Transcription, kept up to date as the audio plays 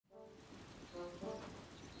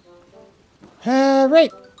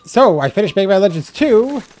Right. So, I finished Mega Man Legends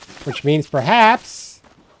 2, which means perhaps...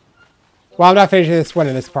 Well, I'm not finishing this one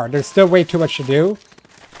in this part. There's still way too much to do.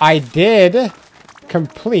 I did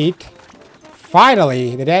complete,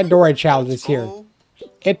 finally, the Dandori challenges here.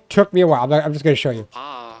 It took me a while. I'm just going to show you.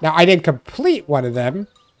 Now, I didn't complete one of them,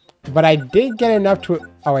 but I did get enough to...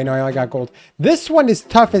 Oh, I know, I only got gold. This one is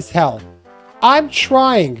tough as hell. I'm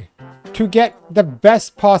trying to get the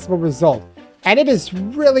best possible result, and it is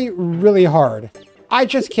really, really hard. I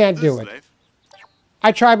just can't do it.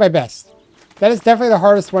 I tried my best. That is definitely the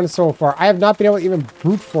hardest one so far. I have not been able to even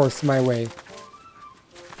brute force my way.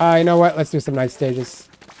 You know what? Let's do some night stages.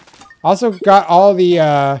 Also got all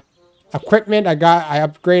the equipment. I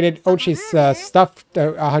upgraded Ochi's stuff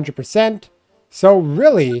to 100%. So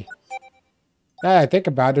really, now that I think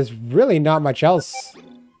about it, there's really not much else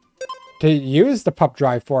to use the pup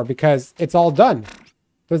drive for because it's all done.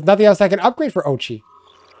 There's nothing else I can upgrade for Ochi.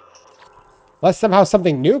 Unless somehow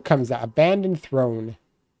something new comes out. Abandoned Throne.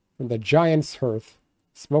 From the Giant's Hearth.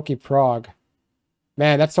 Smoky Prog.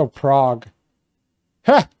 Man, that's so prog.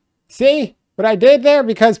 Huh! See what I did there?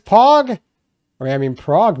 Because Pog? I mean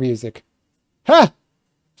prog music. Huh!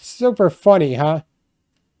 Super funny, huh?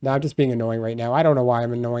 No, I'm just being annoying right now. I don't know why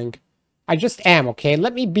I'm annoying. I just am, okay?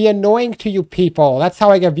 Let me be annoying to you people. That's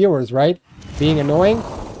how I get viewers, right? Being annoying?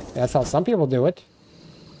 That's how some people do it.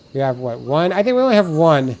 We have, what, one? I think we only have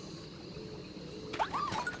one.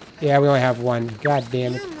 Yeah, we only have one. God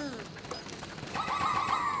damn it.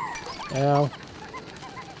 Well,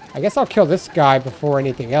 I guess I'll kill this guy before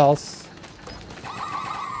anything else.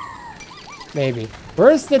 Maybe.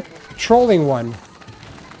 Where's the trolling one?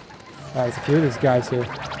 There's a few of these guys here.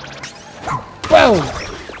 Boom!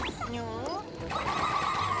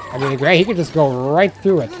 I mean, great. He could just go right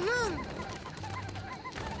through it.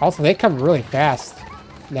 Also, they come really fast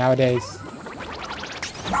nowadays.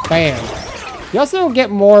 Bam. You also don't get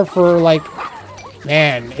more for, like...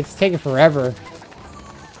 Man, it's taking forever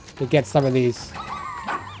to get some of these.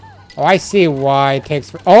 Oh, I see why it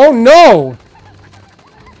takes... Oh, no!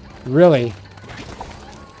 Really?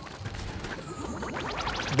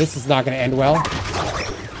 This is not going to end well.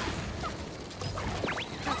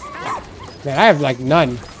 Man, I have, like,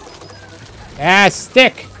 none. Ah,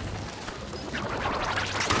 stick!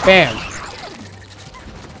 Bam.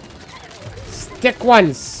 Stick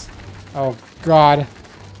ones! Oh, God.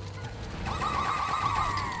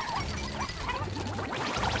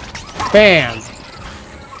 Bam!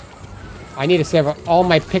 I need to save all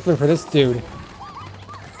my Pikmin for this dude.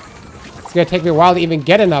 It's gonna take me a while to even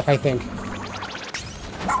get enough, I think.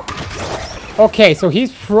 Okay, so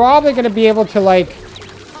he's probably gonna be able to, like...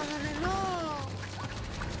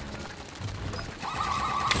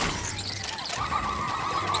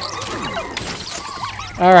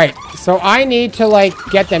 Alright, so I need to, like,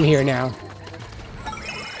 get them here now.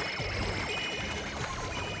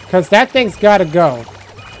 Because that thing's gotta go.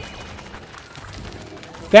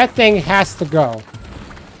 That thing has to go.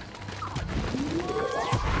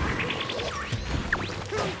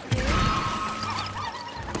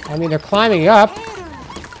 I mean, they're climbing up.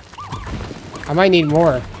 I might need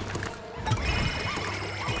more.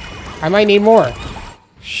 I might need more.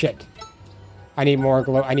 Shit. I need more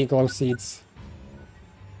glow. I need glow seeds.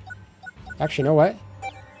 Actually, you know what?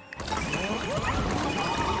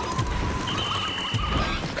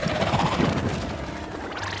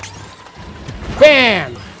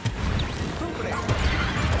 Bam!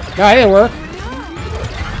 No, it didn't work.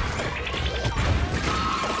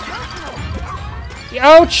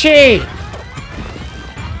 Yoshi!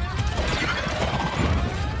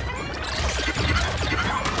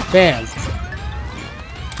 Bam.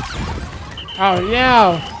 Oh,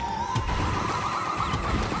 no!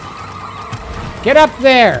 Get up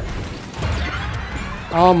there!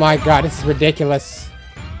 Oh my god, this is ridiculous.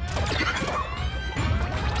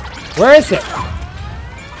 Where is it?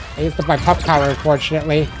 I used up my pup power,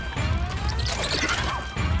 unfortunately.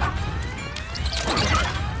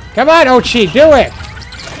 Come on, Ochi, do it!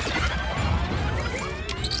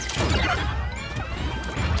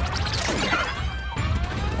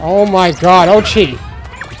 Oh my god, Ochi!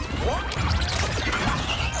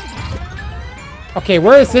 Okay,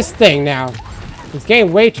 where is this thing now? It's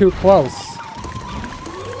getting way too close.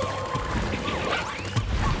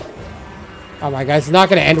 Oh my god, it's not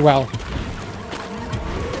gonna end well.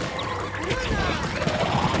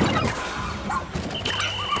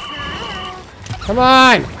 Come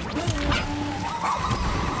on!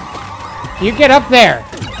 You get up there!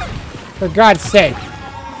 For God's sake.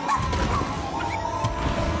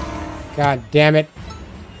 God damn it.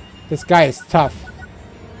 This guy is tough.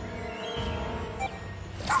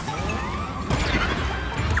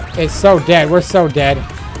 It's so dead. We're so dead.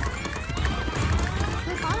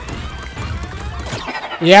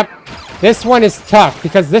 Yep. This one is tough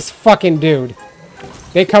because this fucking dude.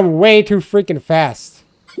 They come way too freaking fast.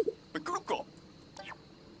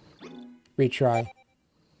 Retry.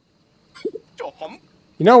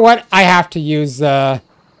 You know what? I have to use, I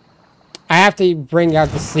have to bring out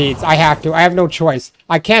the seeds. I have to. I have no choice.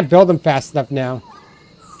 I can't build them fast enough now.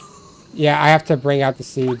 Yeah, I have to bring out the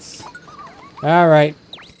seeds. Alright.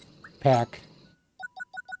 Pack.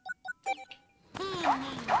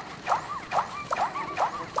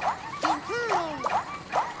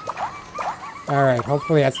 Alright,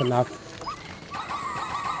 hopefully that's enough.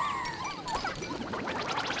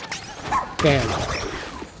 Damn.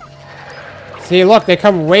 See, look, they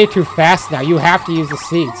come way too fast now. You have to use the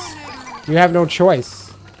seeds. You have no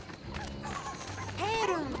choice.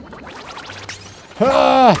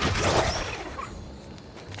 Ah!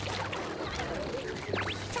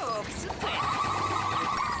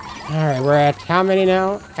 Alright, we're at how many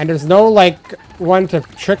now? And there's no, like, one to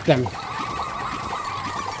trick them.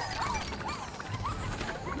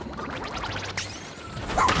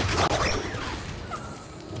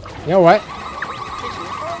 You know what?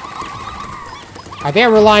 I think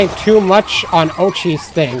I'm relying too much on Ochi's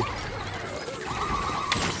thing.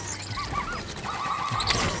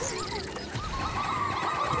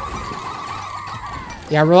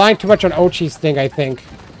 Yeah, I'm relying too much on Ochi's thing, I think.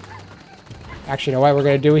 Actually, you know what we're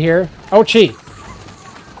going to do here? Ochi!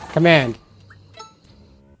 Command.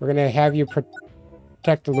 We're going to have you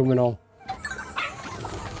protect the Luminal.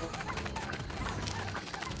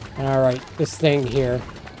 Alright, this thing here.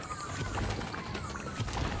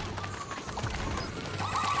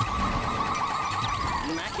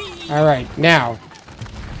 Alright, now.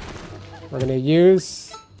 We're going to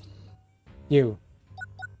use you.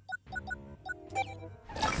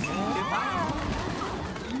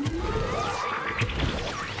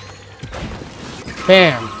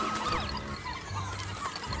 Bam.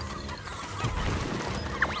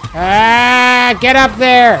 Ah, get up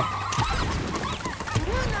there.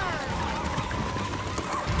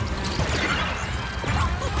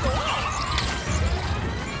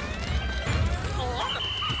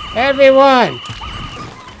 Everyone.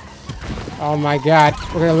 Oh my god,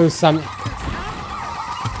 we're gonna lose some.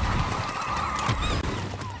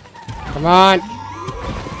 Come on.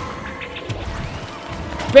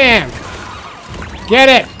 Bam. Get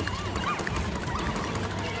it!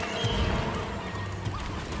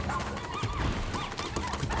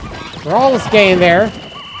 We're almost getting there.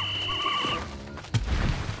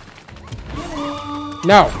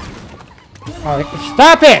 No. Oh,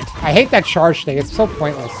 stop it! I hate that charge thing. It's so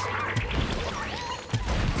pointless.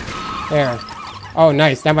 There. Oh,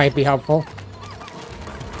 nice. That might be helpful.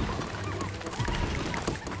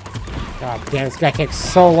 God damn, this guy takes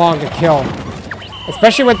so long to kill.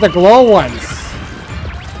 Especially with the glow ones.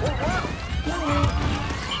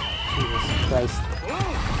 Christ.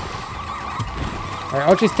 Alright,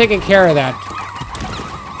 Ochi's taking care of that.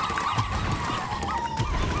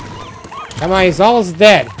 Come on, he's almost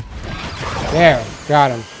dead. There,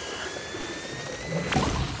 got him.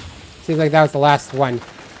 Seems like that was the last one.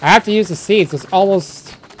 I have to use the seeds. It's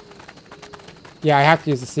almost... Yeah, I have to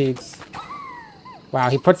use the seeds. Wow,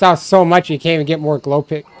 he puts out so much you can't even get more glow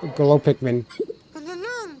Pikmin.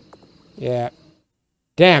 Yeah.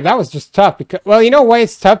 Damn, that was just tough. Because, well, you know why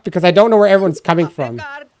it's tough? Because I don't know where everyone's coming from.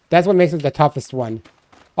 That's what makes it the toughest one.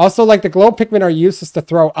 Also, like, the glow Pikmin are useless to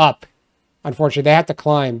throw up. Unfortunately, they have to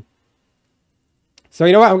climb. So,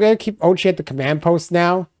 you know what? I'm going to keep Ochi at the command post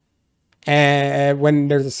now. And when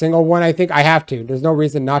there's a single one, I think I have to. There's no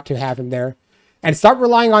reason not to have him there. And stop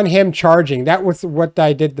relying on him charging. That was what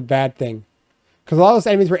I did the bad thing. Because a lot of those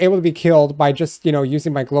enemies were able to be killed by just, you know,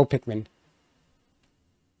 using my glow Pikmin.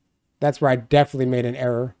 That's where I definitely made an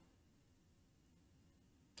error.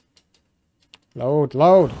 Load,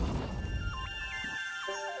 load.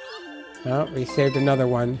 Oh, we saved another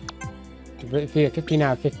one. 15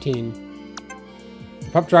 out of 15.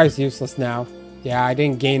 Pup dry is useless now. Yeah, I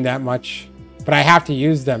didn't gain that much. But I have to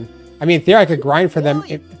use them. I mean, in theory, I could grind for them.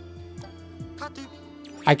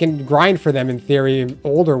 I can grind for them, in theory,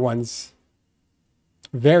 older ones.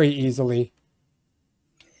 Very easily.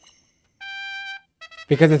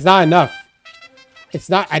 Because it's not enough. It's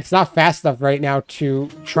not fast enough right now to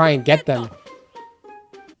try and get them.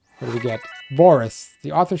 What do we get? Boris.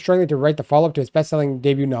 The author is struggling to write the follow-up to his best-selling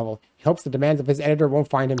debut novel. He hopes the demands of his editor won't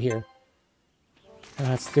find him here.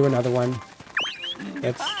 Let's do another one.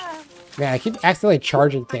 Man, I keep accidentally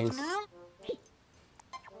charging things.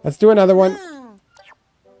 Let's do another one.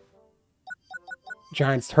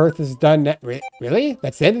 Giant's Hearth is done. Really?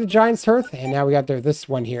 That's the end of the Giant's Hearth? And now we got this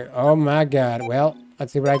one here. Oh my god. Well,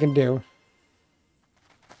 let's see what I can do.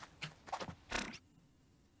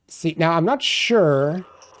 See, now I'm not sure.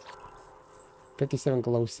 57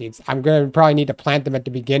 glow seeds. I'm going to probably need to plant them at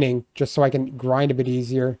the beginning just so I can grind a bit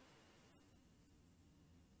easier.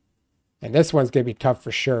 And this one's going to be tough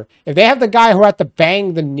for sure. If they have the guy who had to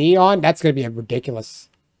bang the knee on, that's going to be ridiculous.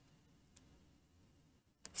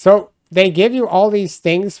 So they give you all these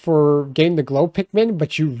things for getting the glow Pikmin,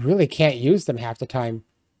 but you really can't use them half the time.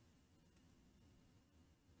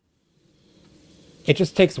 It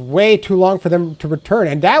just takes way too long for them to return.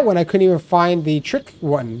 And that one, I couldn't even find the trick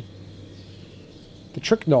one. The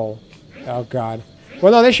trick knoll. Oh, God.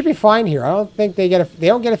 Well, no, they should be fine here. I don't think they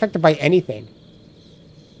don't get affected by anything.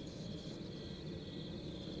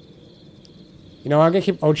 You know, I'm going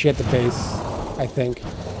to keep Ochi at the base, I think.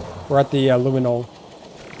 Or at the luminol.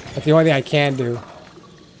 That's the only thing I can do.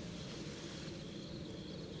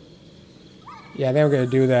 Yeah, they were going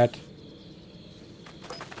to do that.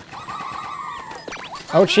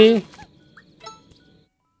 Ochi.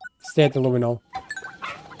 Stay at the luminol.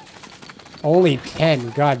 Only 10.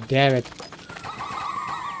 God damn it.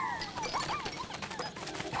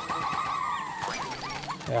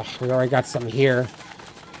 Ugh, we already got some here.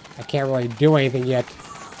 I can't really do anything yet.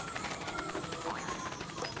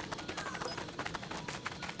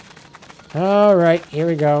 Alright, here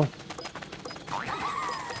we go.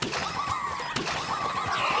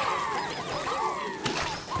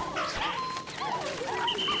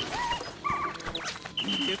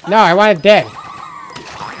 No, I want it dead.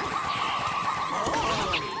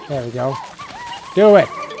 There we go. Do it.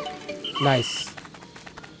 Nice.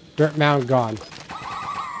 Dirt mound gone.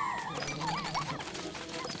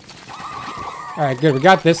 Alright, good. We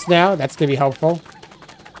got this now. That's going to be helpful.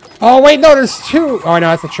 Oh, wait, no, there's two. Oh, no,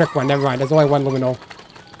 that's a trick one. Never mind. There's only one luminol.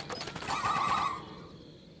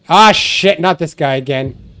 Ah, shit. Not this guy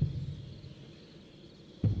again.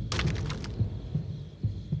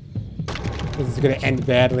 This is going to end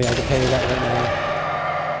badly. I can tell you that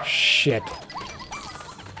right now. Shit.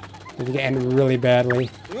 This is going to end really badly.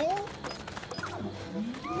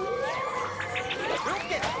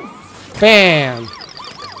 Bam!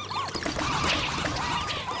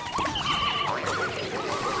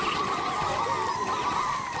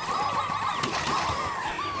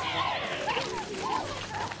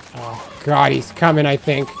 Oh, God, he's coming, I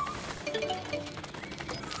think.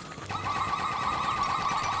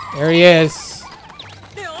 There he is.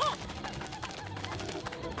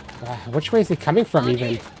 Which way is he coming from,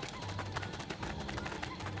 even?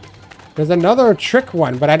 There's another trick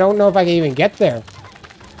one, but I don't know if I can even get there.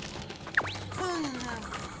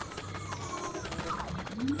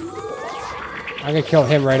 I'm gonna kill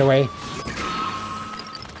him right away.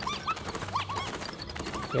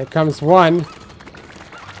 Here comes one.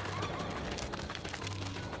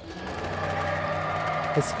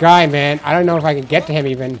 This guy, man. I don't know if I can get to him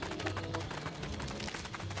even.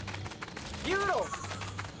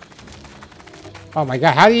 Oh my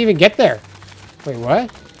god, how do you even get there? Wait,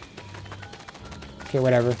 what? Okay,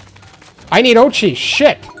 whatever. I need Ochi.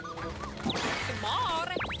 Shit!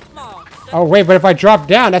 Oh, wait, but if I drop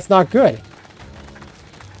down, that's not good.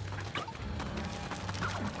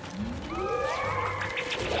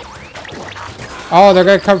 Oh, they're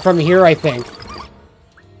gonna come from here, I think.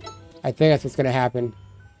 I think that's what's gonna happen.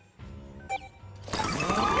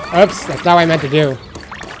 Oops, that's not what I meant to do.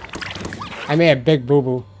 I made a big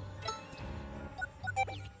boo-boo.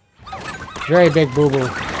 Very big boo-boo.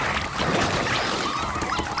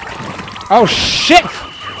 Oh, shit!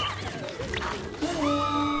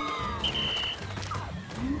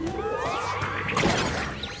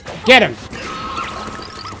 Get him!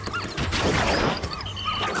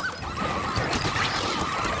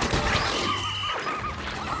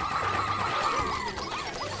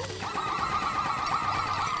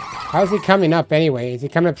 How's he coming up anyway? Is he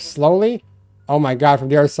coming up slowly? Oh my god, from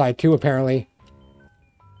the other side too, apparently.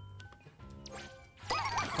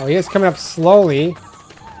 Oh, he is coming up slowly.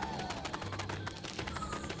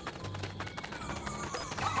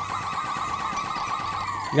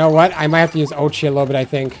 You know what? I might have to use Ochi a little bit, I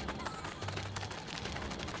think.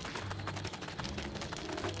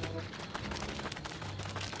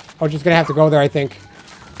 Ochi's gonna have to go there, I think.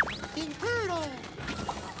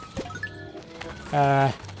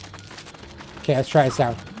 Okay, let's try this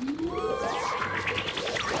out.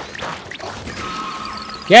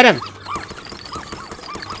 Get him!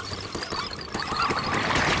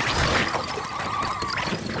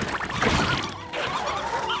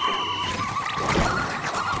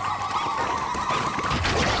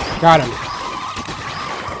 Got him.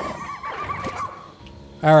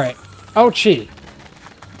 Alright. Ochi.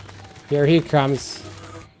 Here he comes.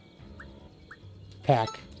 Pack.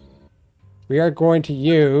 We are going to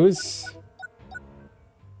use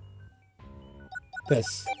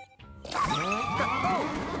this.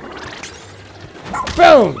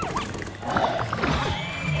 Boom!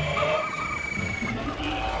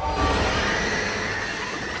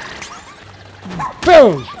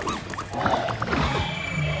 Boom!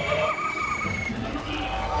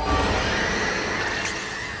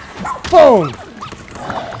 Boom!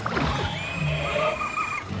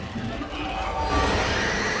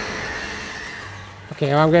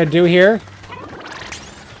 Okay, what I'm gonna do here.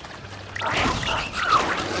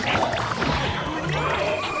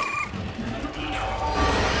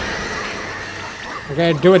 I'm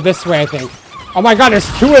gonna do it this way, I think. Oh my god, there's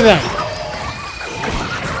two of them!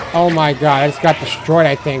 Oh my god, I just got destroyed,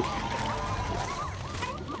 I think.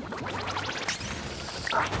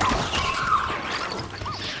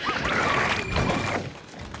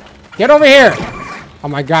 Get over here! Oh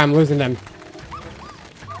my god, I'm losing them.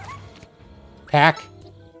 Pack.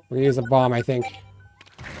 We're gonna use a bomb, I think.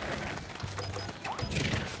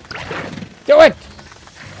 Do it!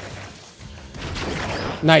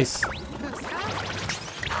 Nice.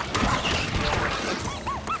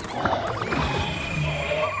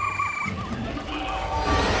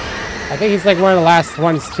 I think he's like one of the last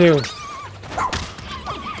ones, too.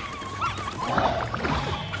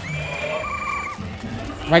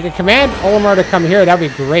 If I could command Olimar to come here, that'd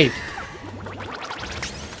be great.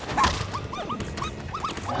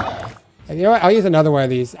 And you know what? I'll use another one of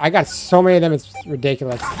these. I got so many of them, it's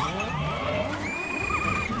ridiculous.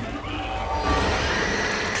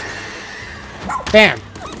 Bam!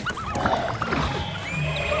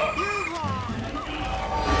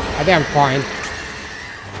 I think I'm fine.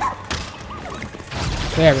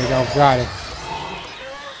 There we go, got it.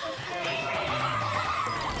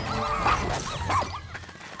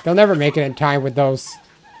 They'll never make it in time with those.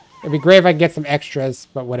 It'd be great if I could get some extras,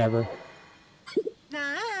 but whatever.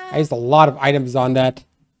 I used a lot of items on that.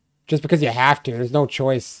 Just because you have to, there's no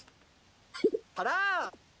choice.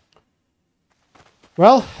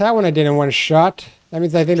 Well, that one I did in one shot. That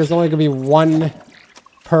means I think there's only going to be one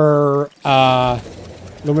per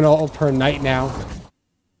luminol per night now.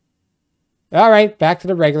 Alright, back to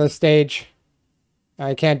the regular stage.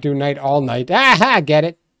 I can't do night all night. Aha, get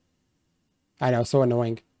it. I know, so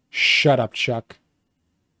annoying. Shut up, Chuck.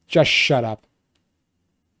 Just shut up.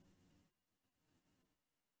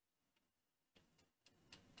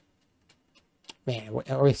 Man,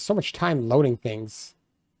 I waste so much time loading things.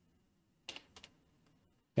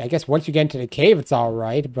 Yeah, I guess once you get into the cave, it's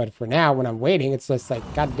alright. But for now, when I'm waiting, it's just like,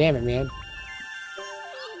 god damn it, man.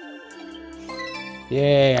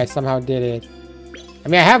 Yay, I somehow did it. I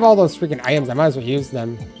mean, I have all those freaking items. I might as well use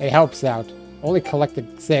them. It helps out. Only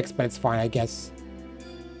collected 6, but it's fine, I guess.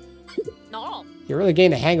 No. You're really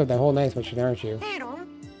getting the hang of the whole nice mission, aren't you?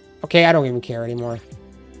 Okay, I don't even care anymore.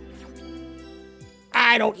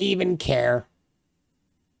 I don't even care.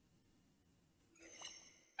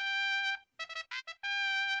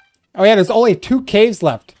 Oh yeah, there's only 2 caves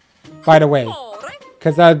left, by the way.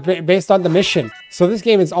 Because based on the mission. So this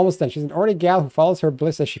game is almost done. She's an ornery gal who follows her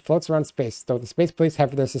bliss as she floats around space, though the space police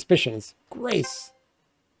have their suspicions. Grace.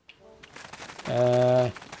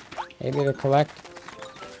 Anything to collect?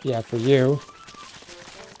 Yeah, for you.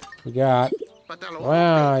 We got...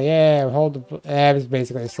 Wow, yeah, hold the... it's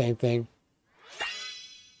basically the same thing.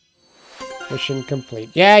 Mission complete.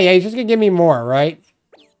 Yeah, he's just gonna give me more, right?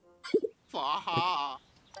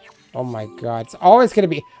 Oh my god, it's always gonna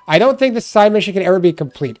be... I don't think this side mission can ever be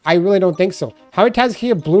complete. I really don't think so. How many times can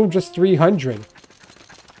you bloom just 300?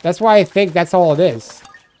 That's why I think that's all it is.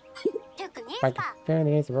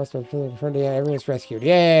 Everyone's rescued.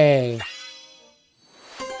 Yay!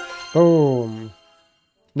 Boom.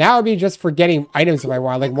 Now it'd be just for getting items if I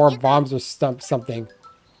want, like more bombs or something.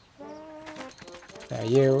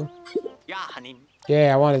 You.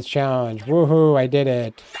 Yeah, I want this challenge. Woohoo, I did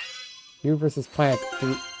it. You versus Planet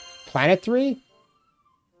 3. Planet 3?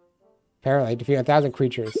 Apparently, defeat 1,000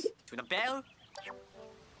 creatures.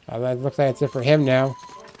 That looks like it's it for him now.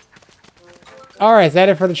 Alright, is that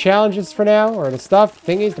it for the challenges for now? Or the stuff,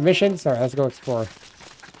 thingies, the missions? Alright, let's go explore.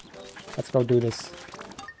 Let's go do this.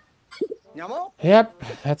 Yep,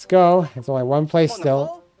 let's go. There's only one place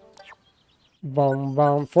still. Boom,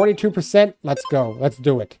 boom. 42%. Let's go. Let's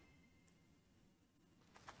do it.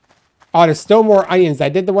 Oh, there's still more onions. I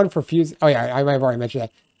did the one for fuse. Oh, yeah, I might have already mentioned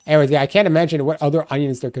that. Anyways, yeah, I can't imagine what other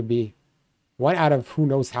onions there could be. One out of who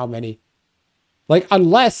knows how many. Like,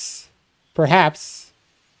 unless, perhaps,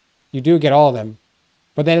 you do get all of them.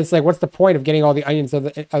 But then it's like, what's the point of getting all the onions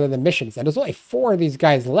other than missions? And there's only 4 of these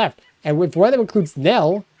guys left. And if one of them includes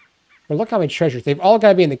Nell, well, look how many treasures. They've all got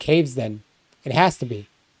to be in the caves then. It has to be.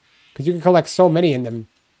 Because you can collect so many in them.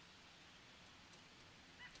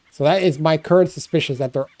 So that is my current suspicion,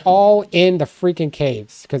 that they're all in the freaking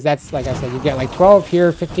caves. Because that's, like I said, you get like 12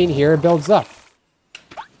 here, 15 here, it builds up.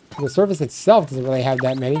 The surface itself doesn't really have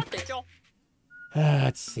that many.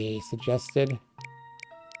 Let's see, suggested.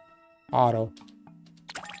 Auto.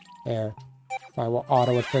 There. Fine, we'll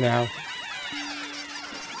auto it for now.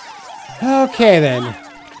 Okay, then.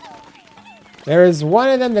 There is one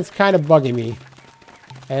of them that's kind of bugging me.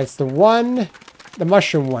 And it's the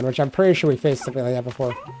mushroom one, which I'm pretty sure we faced something like that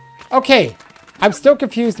before. Okay, I'm still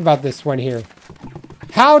confused about this one here.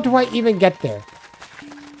 How do I even get there?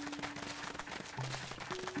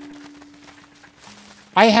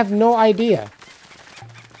 I have no idea.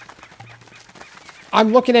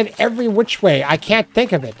 I'm looking at every which way. I can't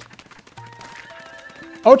think of it.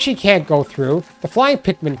 Ochi can't go through. The flying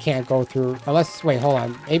Pikmin can't go through. Unless, wait, hold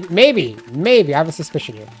on. Maybe. I have a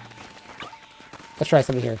suspicion here. Let's try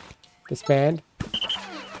something here. Disband.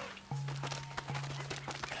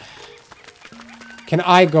 Can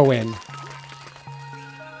I go in?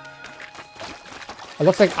 It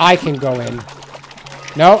looks like I can go in.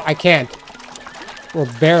 No, I can't. Well,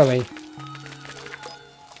 barely.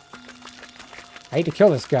 I need to kill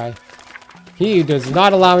this guy. He does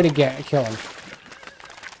not allow me to kill him.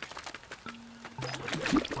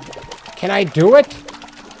 Can I do it?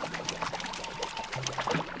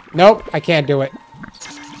 Nope, I can't do it.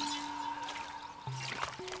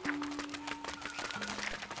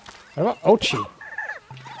 What about Ochi?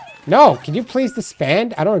 No, can you please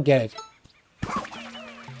disband? I don't get it.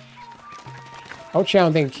 Ochi, I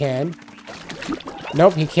don't think can.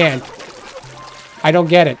 Nope, he can't. I don't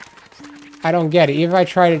get it. I don't get it. Even if I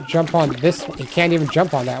try to jump on this one, he can't even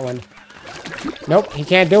jump on that one. Nope, he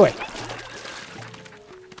can't do it.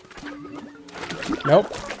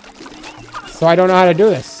 Nope. So I don't know how to do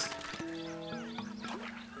this.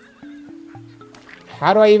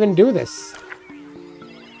 How do I even do this?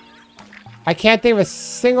 I can't think of a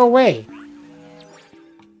single way.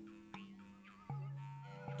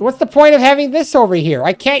 What's the point of having this over here?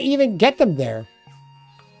 I can't even get them there.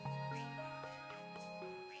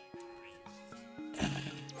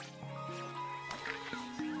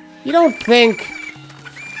 You don't think...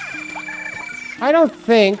 I don't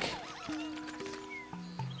think...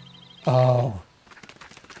 Oh.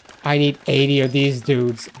 I need 80 of these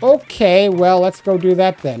dudes. Okay, well, let's go do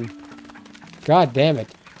that then. God damn it.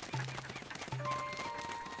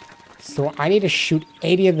 So I need to shoot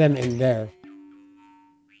 80 of them in there.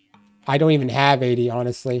 I don't even have 80,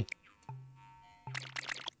 honestly.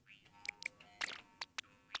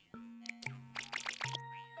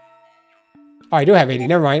 Oh, I do have 80.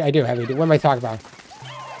 Never mind. I do have 80. What am I talking about?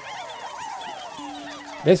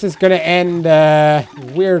 This is going to end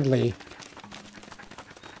weirdly.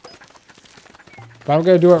 But I'm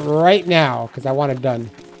going to do it right now because I want it done.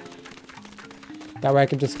 That way I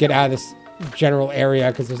can just get out of this general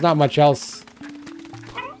area because there's not much else.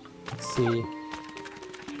 Let's see.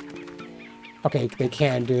 Okay, they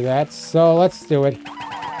can do that. So let's do it.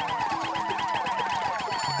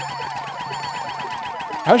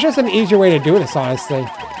 That was just an easier way to do this, honestly.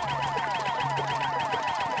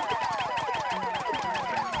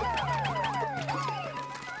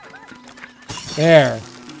 There.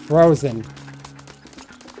 Frozen.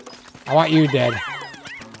 I want you dead.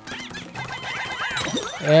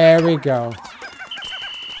 There we go.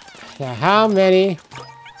 Now, how many...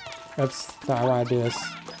 Oops. No, I want to do this.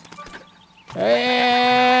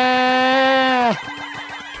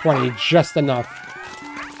 20. Just enough.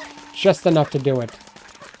 Just enough to do it.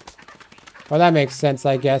 Well, that makes sense,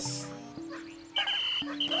 I guess.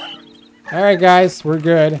 Alright, guys. We're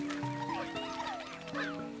good.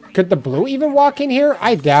 Could the blue even walk in here?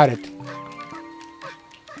 I doubt it.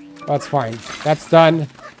 Well, that's fine. That's done.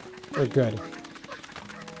 We're good.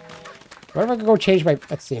 What if I could go change my...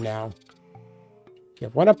 Let's see now. You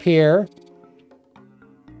have one up here.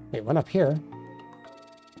 Wait, one up here?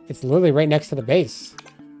 It's literally right next to the base.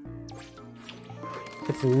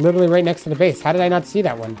 It's literally right next to the base. How did I not see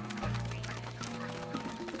that one?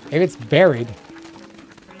 Maybe it's buried.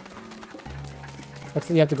 Looks like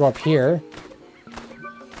you have to go up here.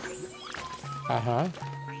 Uh-huh.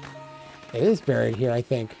 It is buried here, I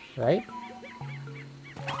think. Right?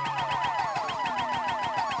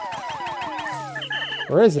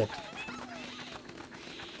 Where is it?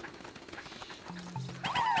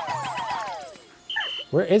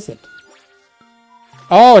 Where is it?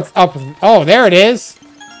 Oh, it's up. Oh, there it is.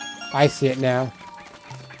 I see it now.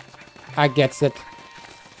 I gets it.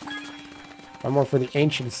 One more for the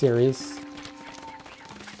Ancient series.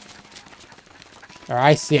 Oh,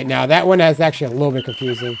 I see it now. That one is actually a little bit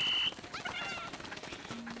confusing.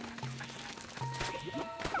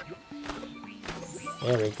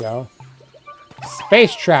 There we go.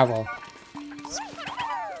 Space travel.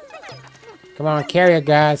 Come on, carry it,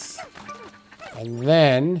 guys. And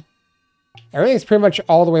then... everything's pretty much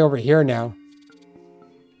all the way over here now.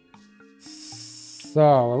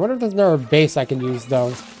 So, I wonder if there's another base I can use,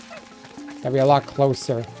 though. That'd be a lot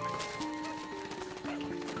closer.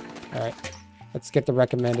 Alright. Let's get the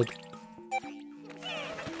recommended.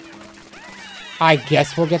 I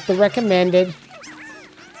guess we'll get the recommended.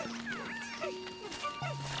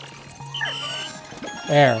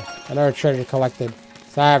 There. Another treasure collected.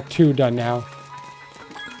 So I have 2 done now.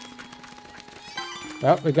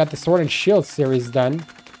 Well, we got the Sword and Shield series done.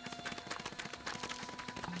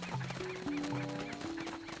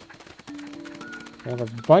 We have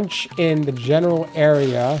a bunch in the general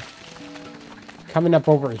area. Coming up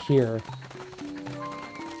over here.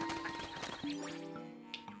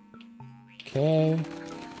 Okay.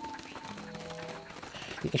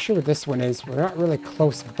 The issue with this one is we're not really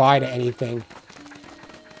close by to anything.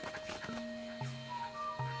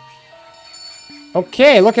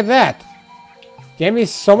 Okay, look at that. The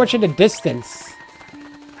enemy's so much in the distance.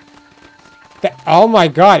 That, oh my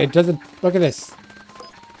god, it doesn't... look at this.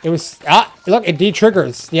 It was... ah, look, it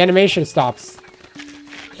de-triggers. The animation stops.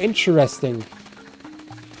 Interesting.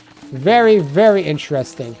 Very, very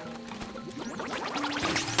interesting.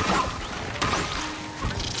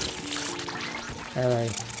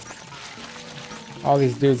 Alright. All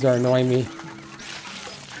these dudes are annoying me.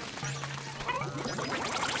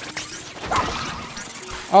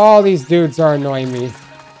 All these dudes are annoying me.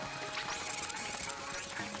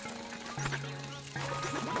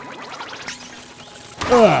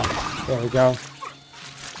 Ugh. There we go.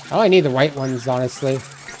 I only need the white ones, honestly.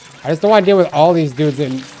 I just don't want to deal with all these dudes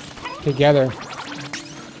in together.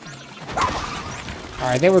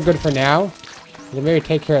 Alright, I think we're good for now. We'll maybe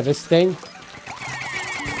take care of this thing.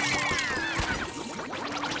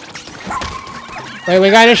 Wait, we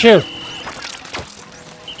got an issue!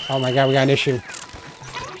 Oh my god, we got an issue.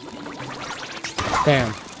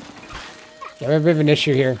 Bam. Yeah, we have a bit of an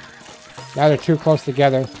issue here. Now they're too close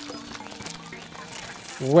together.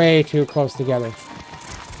 Way too close together.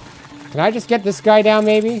 Can I just get this guy down,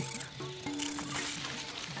 maybe?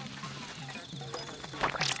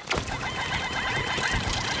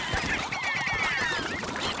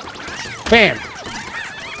 Bam!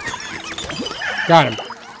 Got him.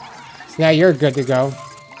 So now you're good to go.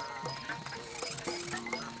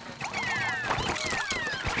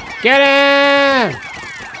 Get him!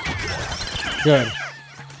 Good.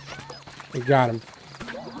 We got him.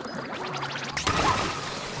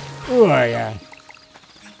 Ooh, yeah.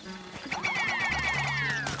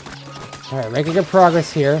 Alright, making good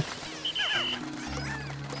progress here.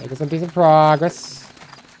 Making some decent progress.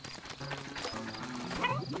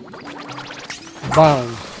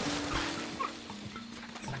 Boom.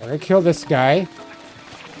 I'm gonna kill this guy.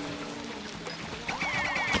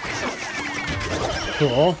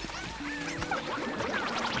 Cool.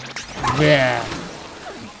 Yeah.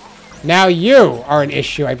 Now you are an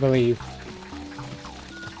issue, I believe.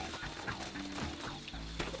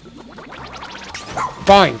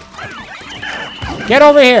 Fine. Get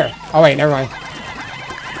over here. Oh, wait, never mind.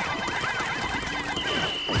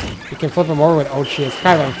 You can flip him over with Ochi. It's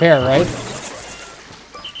kind of unfair, right?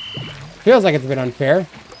 Feels like it's a bit unfair.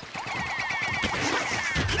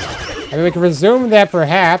 I mean, we can resume that,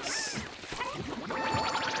 perhaps.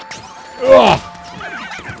 Ugh!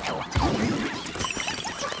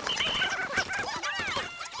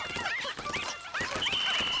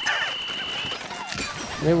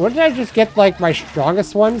 I mean, wouldn't I just get, like, my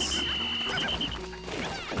strongest ones?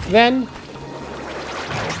 Then?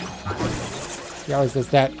 He always does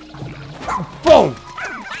that. Boom!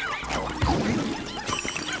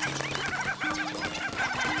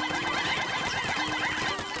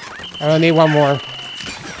 I will need one more.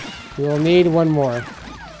 We will need one more.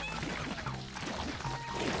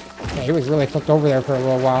 Yeah, he was really flipped over there for a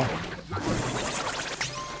little while.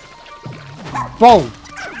 Boom!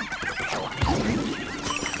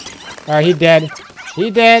 Alright, he dead. He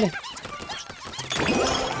dead.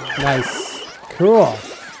 Nice. Cool.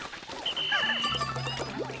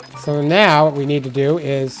 So now what we need to do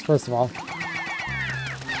is, first of all,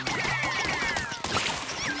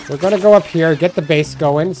 we're going to go up here, get the base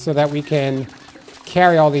going so that we can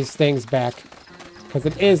carry all these things back. Because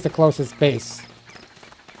it is the closest base.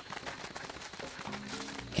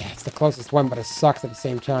 Yeah, it's the closest one, but it sucks at the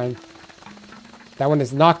same time. That one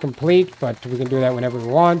is not complete, but we can do that whenever we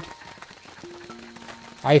want.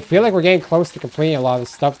 I feel like we're getting close to completing a lot of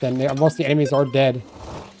this stuff then. Most of the enemies are dead.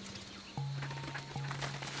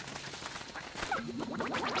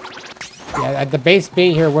 Yeah, the base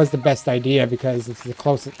being here was the best idea because it's the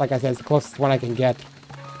closest, like I said, it's the closest one I can get.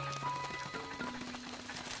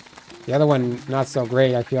 The other one, not so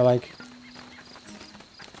great, I feel like.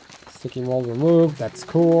 Sticky mold removed, that's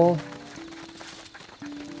cool.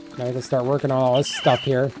 Now I can start working on all this stuff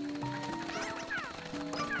here.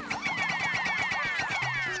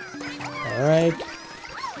 Alright.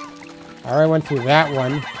 I already went through that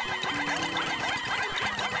one.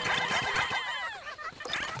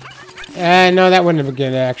 No, that wouldn't have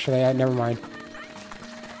been good, actually. Never mind.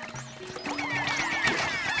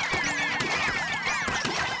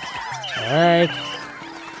 Alright.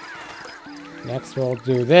 Next we'll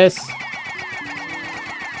do this.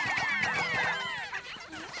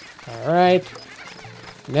 Alright.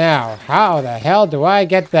 Now, how the hell do I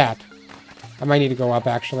get that? I might need to go up,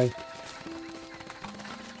 actually.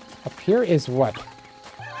 Up here is what?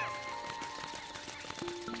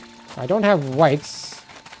 I don't have whites.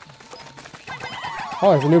 Oh,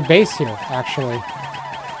 there's a new base here, actually.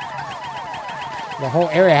 The whole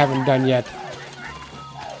area I haven't done yet.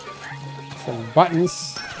 Some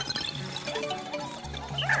buttons.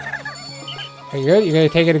 Are you good? You gonna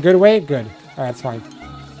take it a good way? Good. Alright, that's fine.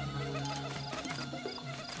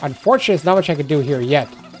 Unfortunately, there's not much I can do here yet.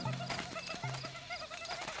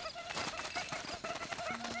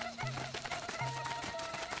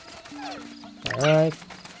 Alright.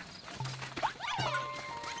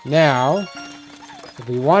 Now, what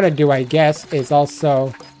we want to do, I guess, is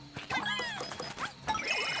also...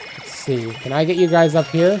 Let's see. Can I get you guys up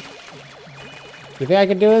here? You think I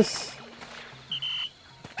can do this?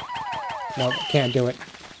 Nope, can't do it.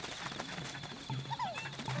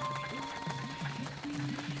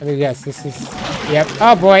 Let me guess. This is... Yep.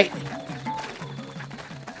 Oh, boy!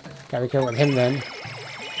 Gotta be careful with him, then.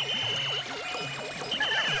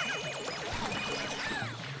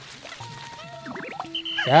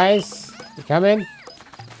 Guys, you coming?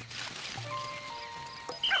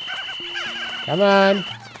 Come on.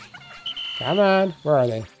 Come on. Where are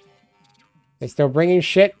they? They still bringing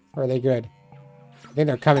shit? Or are they good? I think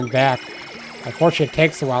they're coming back. Unfortunately, it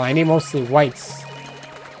takes a while. I need mostly whites.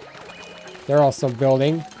 They're also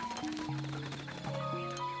building.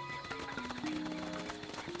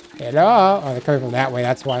 Hello? Oh, they're coming from that way.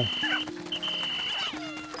 That's why.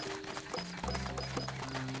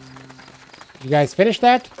 You guys finish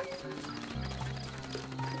that?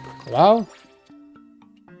 Hello?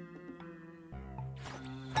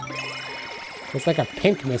 There's like a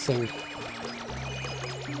pink missing.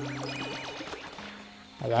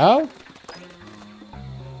 Hello?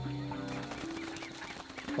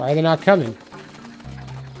 Why are they not coming?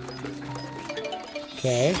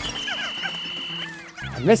 Okay.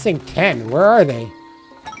 I'm missing 10. Where are they?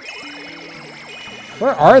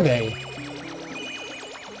 Where are they?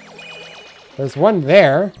 There's one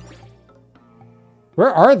there.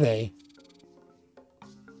 Where are they?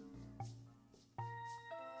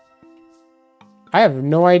 I have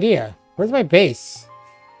no idea. Where's my base?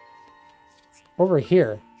 It's over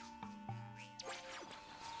here.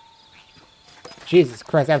 Jesus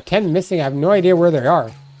Christ, I have 10 missing. I have no idea where they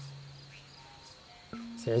are.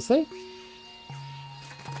 Seriously?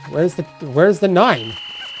 Where's the 9?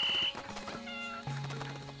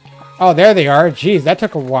 Oh, there they are. Jeez, that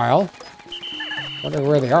took a while. Wonder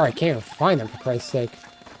where they are. I can't even find them, for Christ's sake.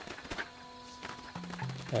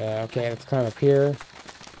 Okay, let's climb up here.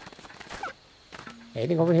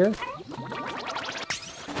 Anything over here?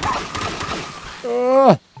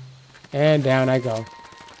 Ugh! And down I go.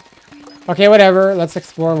 Okay, whatever. Let's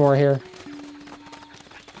explore more here.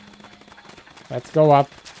 Let's go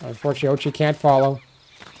up. Unfortunately, Ochi can't follow.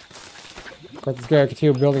 Of course, it's going to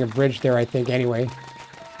continue building a bridge there, I think, anyway.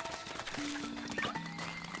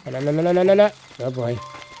 La, la, la, la, la, la. Oh boy.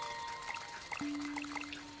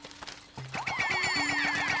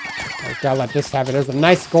 I gotta let this happen. There's a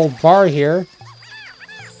nice gold bar here.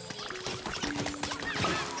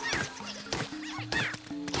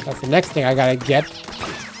 That's the next thing I gotta get.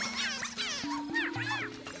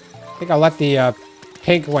 I think I'll let the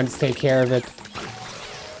pink ones take care of it.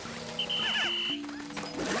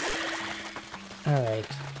 Alright.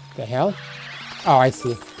 The hell? Oh, I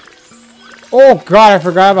see. Oh god, I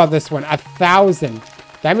forgot about this one. 1,000.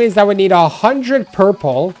 That means I would need 100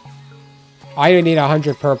 purple. I would need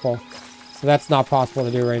 100 purple. So that's not possible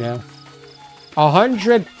to do right now.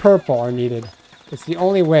 100 purple are needed. It's the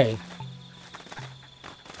only way.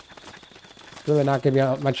 It's really not going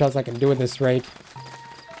to be much else I can do at this rate.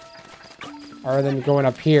 Other than going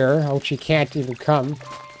up here. Ochi can't even come.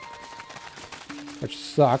 which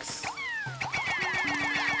sucks.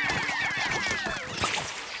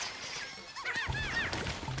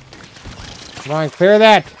 Come on, clear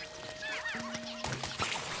that.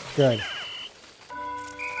 Good.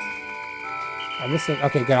 I'm missing.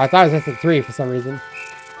 Okay, good. I thought I was missing 3 for some reason.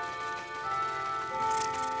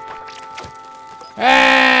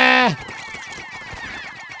 Ah!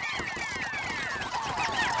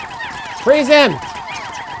 Freeze him!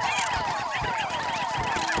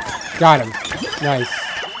 Got him. Nice.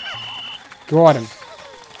 Got him.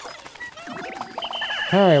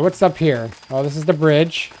 Alright, what's up here? Oh, this is the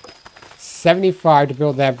bridge. 75 to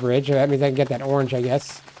build that bridge. That means I can get that orange, I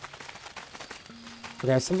guess. We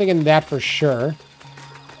got something in that for sure.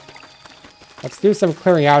 Let's do some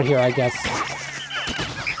clearing out here, I guess.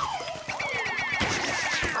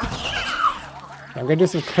 I'm gonna do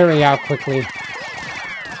some clearing out quickly.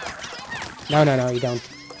 No, no, no, you don't.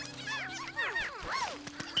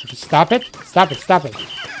 Just stop it. Stop it, stop it.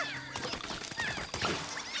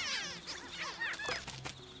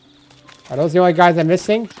 Are those the only guys I'm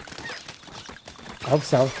missing? I hope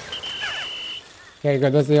so. Okay,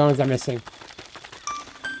 good. Those are the only ones I'm missing.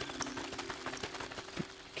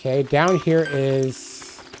 Okay, down here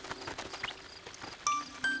is...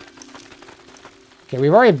 Okay,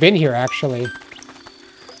 we've already been here, actually.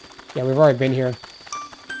 Yeah, we've already been here.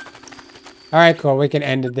 Alright, cool. We can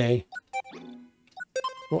end the day.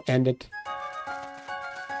 We'll end it.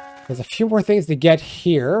 There's a few more things to get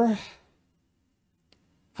here.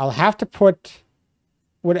 I'll have to put...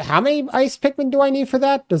 how many ice Pikmin do I need for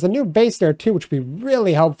that? There's a new base there, too, which would be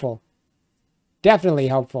really helpful. Definitely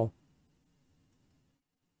helpful.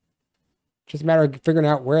 Just a matter of figuring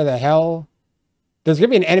out where the hell... There's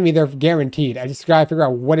going to be an enemy there guaranteed. I just got to figure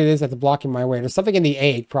out what it is that's blocking my way. There's something in the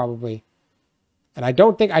egg, probably. And I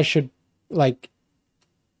don't think I should, like,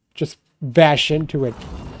 just bash into it.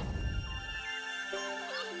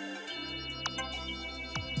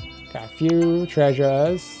 Got a few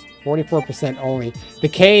treasures. 44% only. The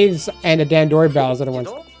caves and the Dandori battles are the ones.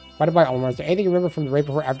 Why did I buy all Is there anything you remember from the raid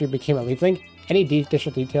before after you became a leafling? Any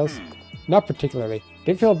additional details? Not particularly.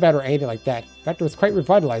 Didn't feel bad or anything like that. In fact, it was quite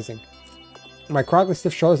revitalizing. My chronically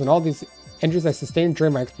stiff shoulders and all these injuries I sustained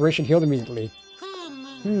during my exploration healed immediately.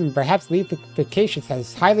 Perhaps leafication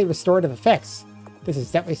has highly restorative effects. This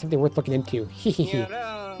is definitely something worth looking into. Hehehe.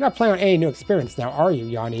 You're not planning on any new experiments now, are you,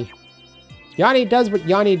 Yanni? Yanni does what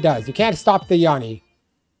Yanni does. You can't stop the Yanni.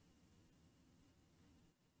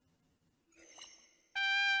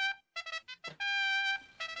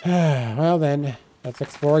 Well then, let's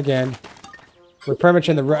explore again. We're pretty much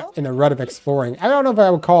in the rut of exploring. I don't know if I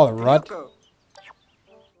would call it a rut.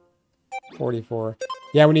 44.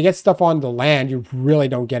 Yeah, when you get stuff on the land, you really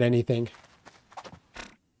don't get anything.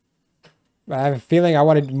 But I have a feeling I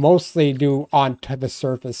want to mostly do onto the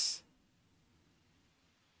surface.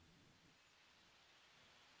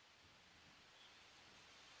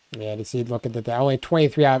 Yeah, to see, look at that. Only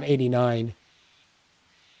 23 out of 89.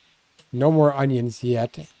 No more onions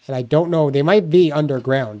yet. And I don't know. They might be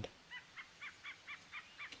underground.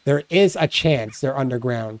 There is a chance they're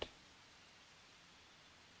underground.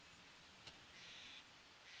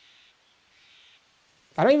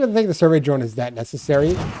 I don't even think the survey drone is that necessary.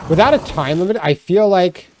 Without a time limit, I feel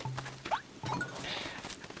like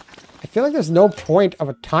there's no point of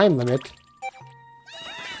a time limit.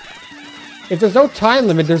 If there's no time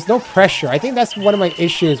limit, there's no pressure. I think that's one of my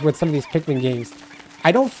issues with some of these Pikmin games.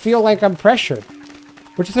 I don't feel like I'm pressured.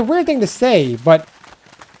 Which is a weird thing to say, but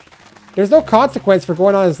there's no consequence for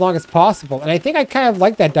going on as long as possible. And I think I kind of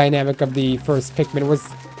like that dynamic of the first Pikmin.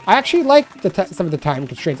 I actually like some of the time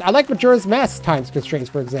constraints. I like Majora's Mask time constraints,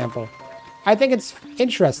 for example. I think it's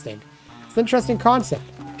interesting. It's an interesting concept.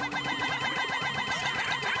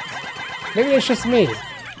 Maybe it's just me.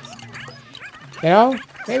 You know?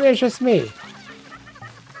 Maybe it's just me.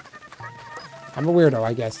 I'm a weirdo,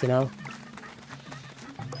 I guess, you know?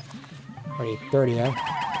 30, huh?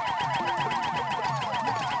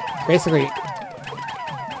 Basically...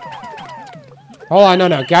 Hold on,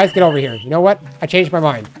 no. Guys, get over here. You know what? I changed my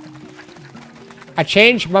mind. I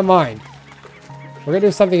changed my mind. We're gonna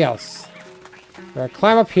do something else. We're gonna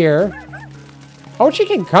climb up here. Ochi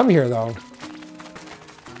can come here, though.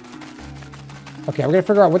 Okay, I'm gonna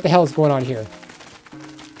figure out what the hell is going on here.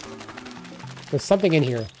 There's something in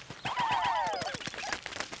here.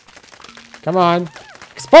 Come on.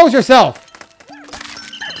 Expose yourself!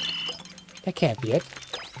 That can't be it.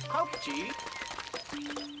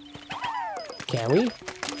 Can we?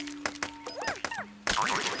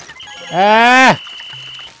 Ah!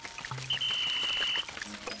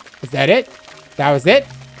 Is that it? That was it?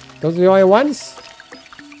 Those are the only ones?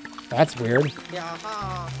 That's weird.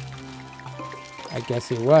 I guess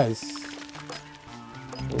he was.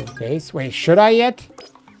 Okay, so wait, should I yet?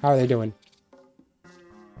 How are they doing?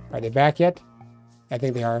 Are they back yet? I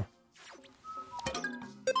think they are.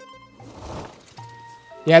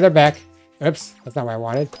 Yeah, they're back. Oops, that's not what I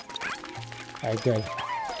wanted. Alright, good.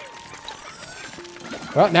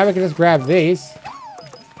 Well, now we can just grab these.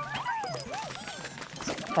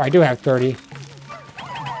 Oh, I do have 30.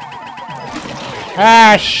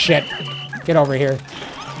 Ah, shit. Get over here.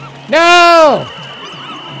 No!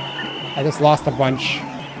 I just lost a bunch.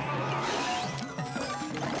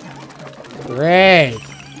 Great.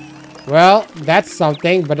 Well, that's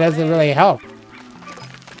something, but it doesn't really help.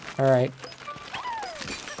 Alright.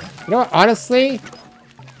 You know what? Honestly,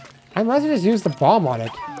 I might as well just use the bomb on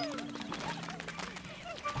it.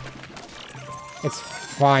 It's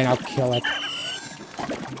fine. I'll kill it.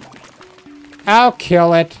 I'll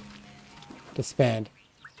kill it. Disband.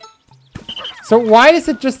 So why does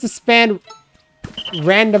it just disband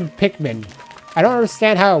random Pikmin? I don't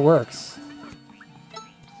understand how it works.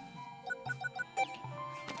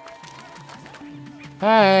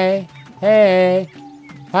 Hi. Hey.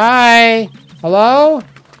 Hi. Hello?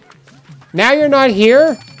 Now you're not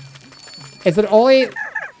here? Is it only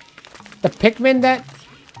the Pikmin that...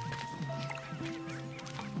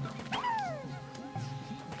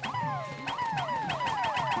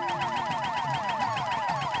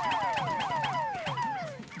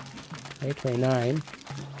 Okay, 29.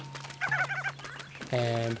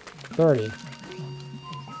 And 30.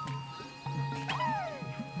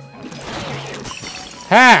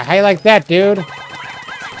 Ha! How you like that, dude?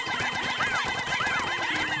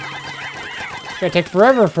 It's gonna take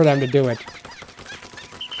forever for them to do it.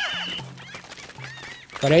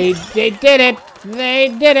 But they did it! They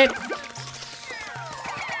did it!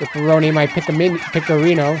 Pepperoni, my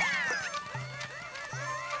Picorino.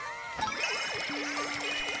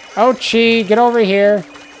 Ochi, get over here.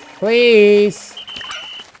 Please.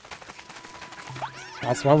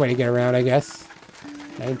 That's one way to get around, I guess.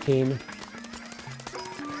 19.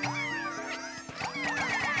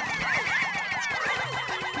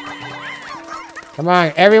 Come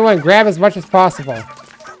on, everyone, grab as much as possible.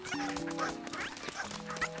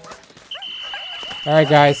 Alright,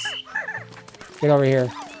 guys. Get over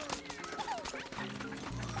here.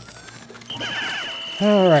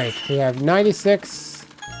 Alright, we have 96.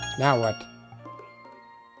 Now what?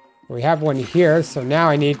 We have one here, so now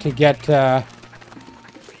I need to get, man.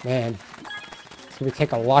 It's gonna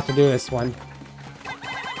take a lot to do this one.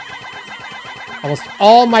 Almost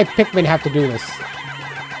all my Pikmin have to do this.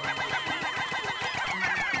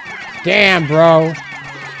 Damn, bro.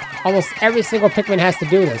 Almost every single Pikmin has to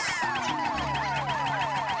do this.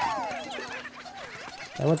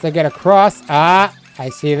 And once they get across... Ah, I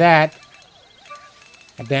see that.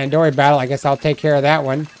 A Dandori battle. I guess I'll take care of that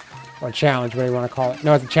one. Or challenge, whatever you want to call it.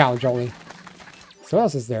 No, it's a challenge only. So what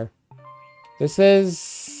else is there? This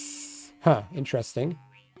is... Huh, interesting.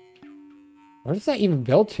 Where does that even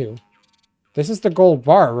build to? This is the gold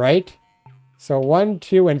bar, right? So 1,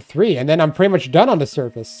 2, and 3. And then I'm pretty much done on the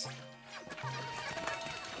surface.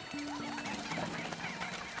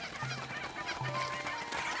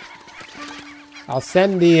 I'll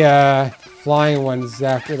send the flying ones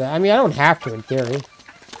after that. I mean, I don't have to, in theory.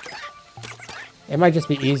 It might just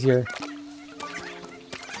be easier.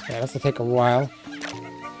 Yeah, this will take a while.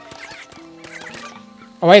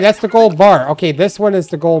 Oh, wait, that's the gold bar. Okay, this one is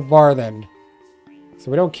the gold bar then.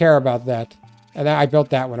 So we don't care about that. And then I built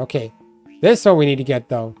that one. Okay. This one we need to get,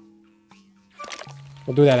 though.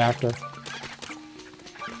 We'll do that after.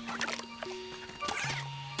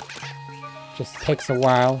 Just takes a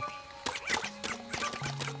while.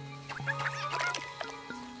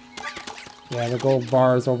 Yeah, the gold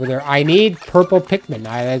bar is over there. I need purple Pikmin.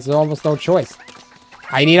 There's almost no choice.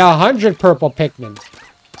 I need 100 purple Pikmin.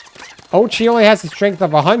 Ochi only has the strength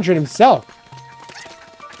of 100 himself.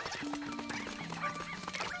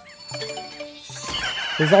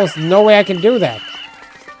 There's almost no way I can do that.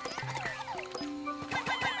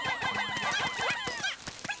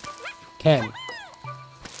 $10.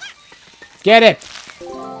 Get it!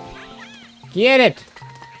 Get it!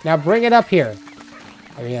 Now bring it up here.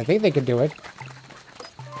 I mean, I think they could do it.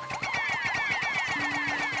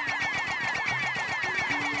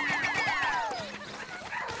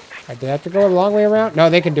 Did I have to go a long way around? No,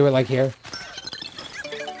 they can do it like here.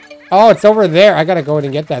 Oh, it's over there. I gotta go in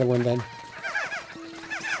and get that one then.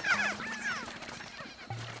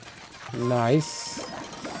 Nice.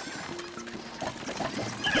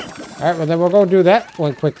 Alright, well then we'll go do that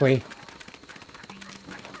one quickly.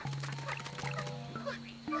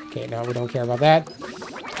 Okay, no, we don't care about that.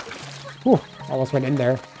 Whew, almost went in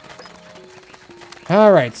there.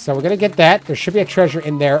 Alright, so we're gonna get that. There should be a treasure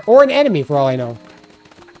in there. Or an enemy, for all I know.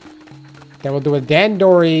 Then we'll do a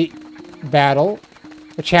Dandori battle.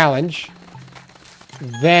 A challenge.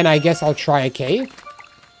 Then I guess I'll try a cave.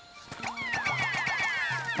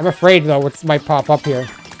 I'm afraid, though, what might pop up here.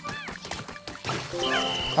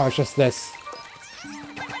 Oh, it's just this.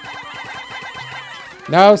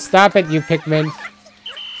 No, stop it, you Pikmin.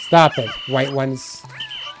 Stop it, white ones.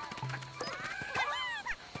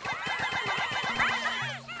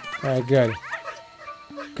 Alright, good.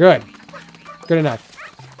 Good. Good enough.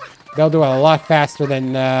 They'll do it a lot faster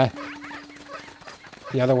than the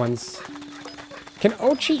other ones. Can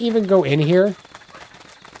Ochi even go in here?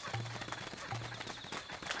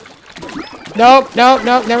 Nope, nope,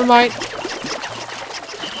 nope, never mind.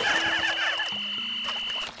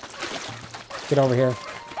 Get over here.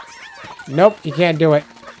 Nope, you can't do it.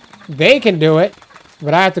 They can do it,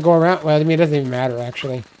 but I have to go around. Well, I mean, it doesn't even matter,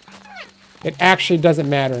 actually. It actually doesn't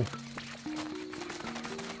matter.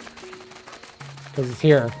 Because it's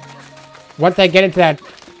here. Once I get into that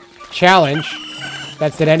challenge,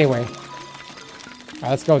 that's it anyway. Alright,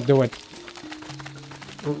 let's go do it.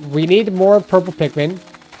 We need more purple Pikmin.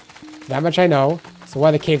 That much I know. So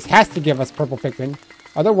one of the caves has to give us purple Pikmin.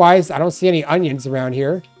 Otherwise, I don't see any onions around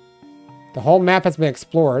here. The whole map has been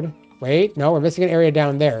explored. Wait, no, we're missing an area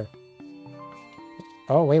down there.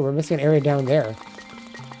 Oh, wait, we're missing an area down there.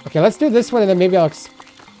 Okay, let's do this one and then maybe I'll...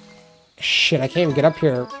 Shit, I can't even get up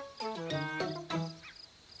here.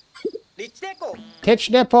 Titch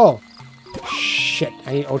nipple! Shit,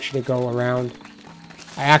 I need Ochi to go around.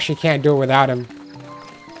 I actually can't do it without him.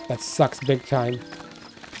 That sucks big time.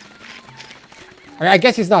 I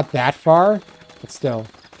guess he's not that far, but still.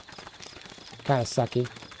 Kind of sucky.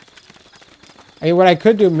 I mean, what I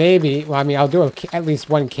could do maybe... Well, I mean, I'll do at least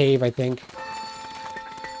one cave, I think.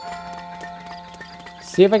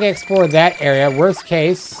 See if I can explore that area. Worst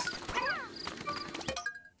case.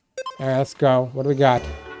 Alright, let's go. What do we got?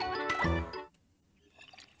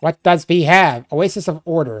 What does he have? Oasis of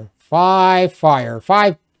Order. 5 fire.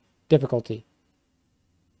 5 difficulty.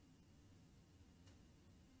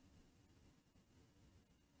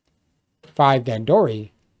 Five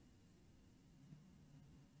Dandori.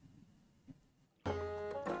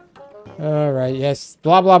 Alright, yes.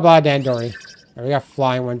 Blah, blah, blah, Dandori. Right, we got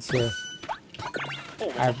flying ones here.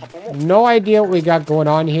 I have no idea what we got going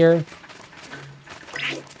on here.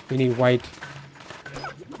 We need white.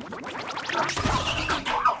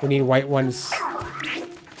 We need white ones.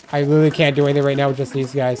 I literally can't do anything right now with just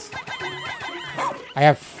these guys. I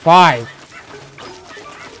have 5.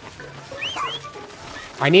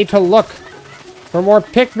 I need to look for more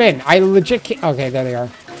Pikmin. I legit can't... Okay, there they are.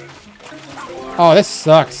 Oh, this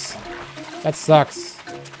sucks. That sucks.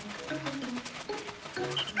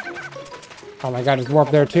 Oh my god, there's more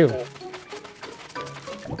up there too.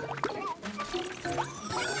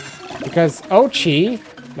 Because Ochi...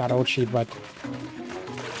 Not Ochi, but...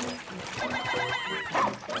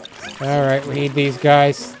 Alright, we need these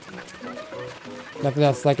guys. Nothing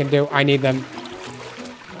else I can do. I need them.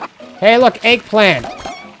 Hey, look! Eggplant!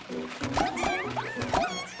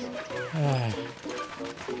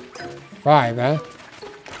 5, huh?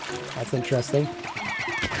 That's interesting.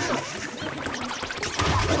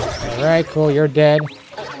 Alright, cool. You're dead.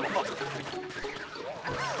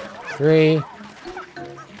 3.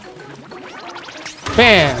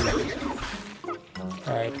 Bam!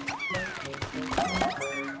 Alright.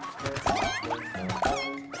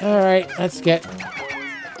 Alright, let's get...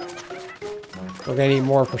 We're gonna need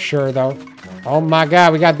more for sure, though. Oh my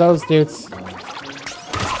god, we got those dudes.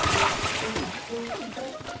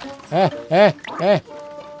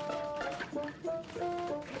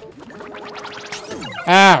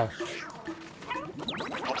 Ow.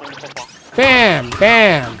 Bam!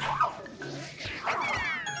 Bam!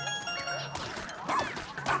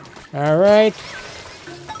 Alright.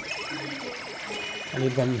 I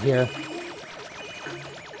need them here.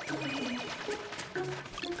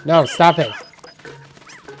 No, stop it.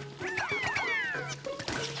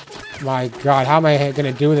 My god, how am I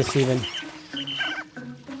gonna do this even?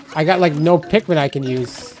 I got like no Pikmin I can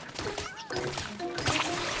use.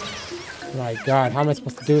 My god, how am I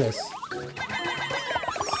supposed to do this?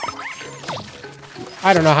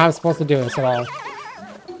 I don't know how I'm supposed to do this at all.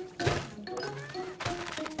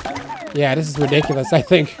 Yeah, this is ridiculous, I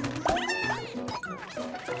think.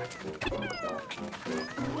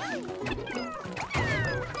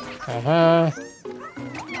 Uh-huh.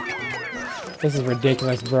 This is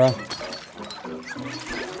ridiculous, bro.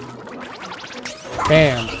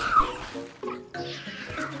 Bam.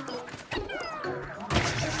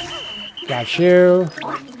 Got you.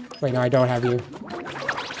 Wait, no, I don't have you.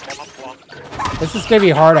 This is gonna be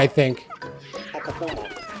hard, I think.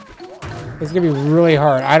 This is gonna be really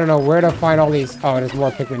hard. I don't know where to find all these. Oh, there's more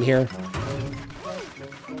Pikmin here.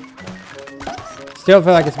 Still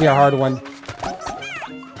feel like it's gonna be a hard one.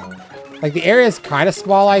 Like, the area is kind of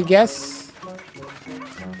small, I guess.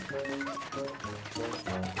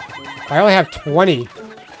 I only have 20.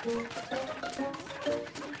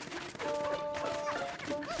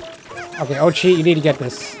 Okay, Ochi, you need to get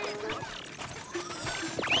this.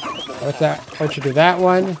 What's that? Ochi, do that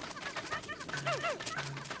one.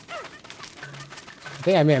 I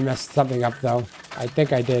think I may have messed something up, though. I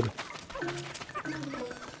think I did.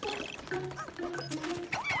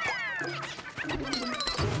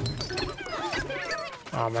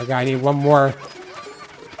 Oh my god, I need one more.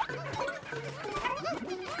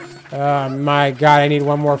 Oh my god, I need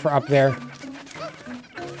one more for up there.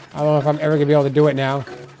 I don't know if I'm ever gonna be able to do it now.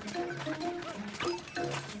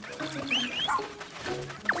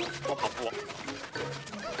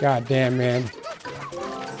 God damn, man.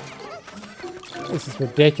 This is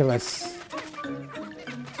ridiculous.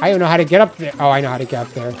 I don't know how to get up there. Oh, I know how to get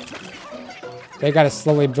up there. They gotta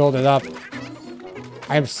slowly build it up.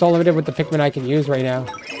 I am so limited with the Pikmin I can use right now.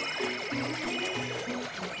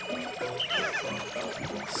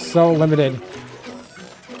 So limited.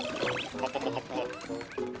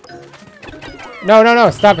 No, no, no,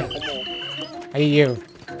 stop it. I need you.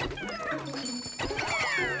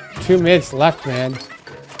 2 minutes left, man.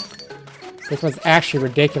 This one's actually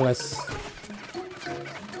ridiculous.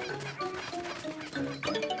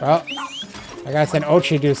 Well, I gotta send Ochi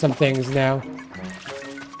to do some things now.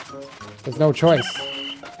 There's no choice.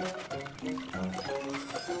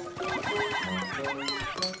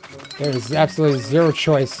 There is absolutely zero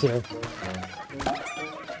choice here.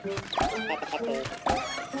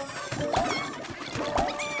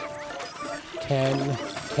 Ten.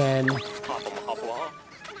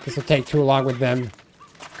 This will take too long with them.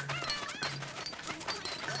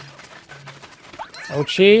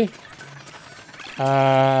 Ochi.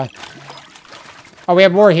 Oh, we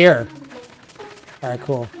have more here. Alright,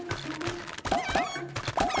 cool.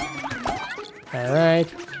 Alright.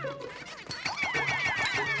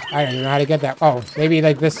 I don't even know how to get that. Oh, maybe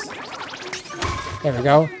like this. There we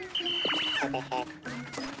go.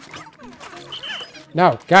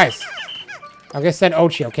 No, guys. I'm gonna send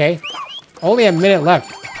Ochi, okay? Only a minute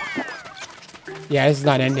left. Yeah, this is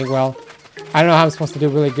not ending well. I don't know how I'm supposed to do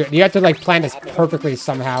really good. You have to, like, plan this perfectly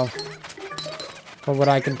somehow. From what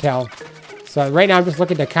I can tell. So right now I'm just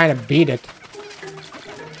looking to kind of beat it.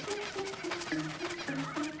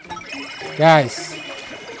 Guys.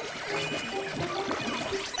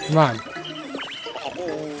 Come on.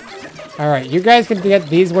 Alright, you guys can get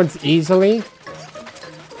these ones easily.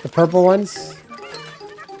 The purple ones.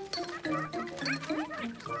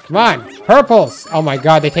 Come on. Purples! Oh my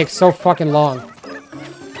god, they take so fucking long.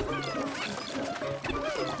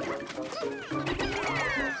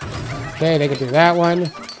 Okay, they can do that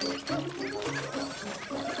one.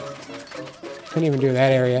 Couldn't even do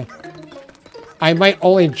that area. I might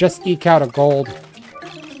only just eke out a gold.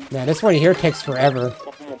 Man, this one here takes forever.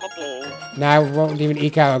 Nah, I won't even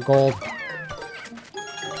eke out a gold.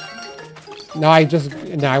 No,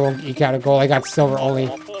 I won't eke out a gold. I got silver only.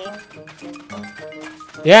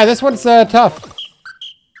 Yeah, this one's tough.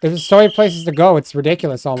 There's so many places to go. It's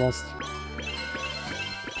ridiculous almost.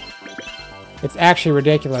 It's actually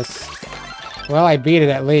ridiculous. Well, I beat it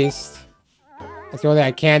at least. That's the only thing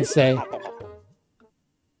I can say.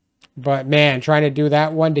 But man, trying to do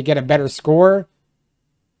that one to get a better score,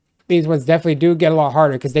 these ones definitely do get a lot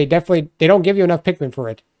harder because they don't give you enough Pikmin for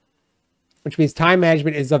it. Which means time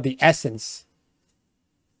management is of the essence.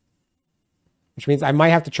 Which means I might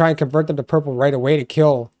have to try and convert them to purple right away to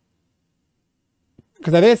kill.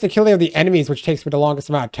 Because I think it's the killing of the enemies which takes me the longest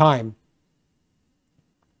amount of time.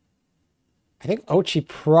 I think Ochi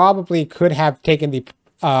probably could have taken the,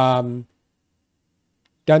 done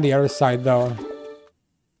the other side, though.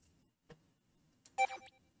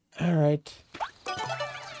 Alright.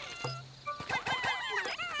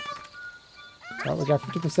 Well, we got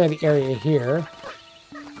 50% of the area here.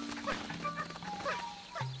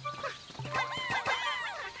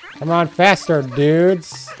 Come on, faster,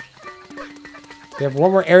 dudes. We have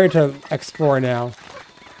one more area to explore now.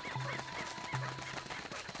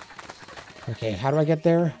 Okay, how do I get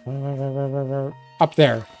there? Up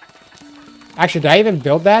there. Actually, did I even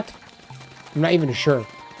build that? I'm not even sure.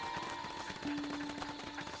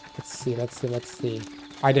 Let's see.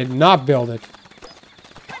 I did not build it.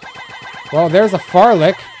 Well, there's a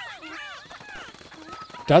Farlick.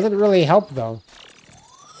 Doesn't really help, though.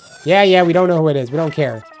 Yeah, we don't know who it is. We don't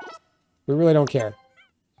care. We really don't care.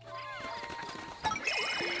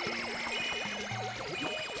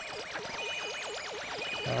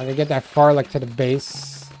 gonna get that Farlick to the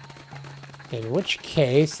base. In which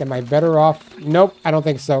case, am I better off? Nope, I don't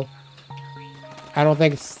think so. I don't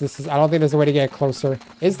think I don't think there's a way to get closer.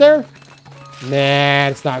 Is there? Nah,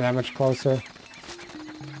 it's not that much closer.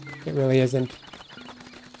 It really isn't.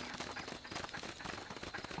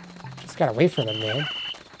 Just gotta wait for them, man.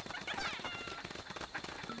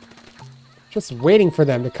 Just waiting for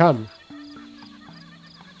them to come.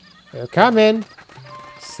 They're coming.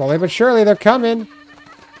 Slowly but surely, they're coming.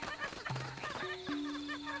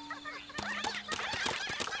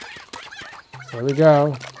 There we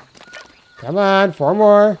go. Come on, 4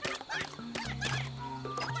 more.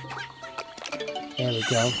 There we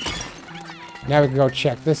go. Now we can go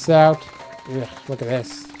check this out. Ugh, look at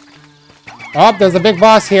this. Oh, there's a big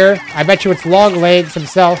boss here. I bet you it's Long Legs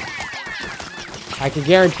himself. I can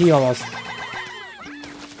guarantee almost.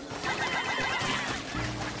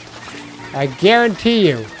 I guarantee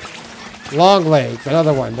you. Long Legs,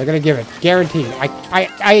 another one. They're gonna give it. Guaranteed.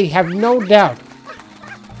 I have no doubt.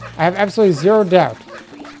 I have absolutely zero doubt.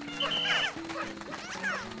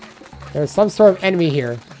 There's some sort of enemy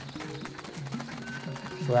here.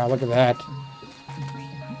 Wow, look at that.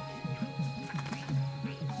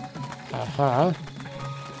 Uh-huh.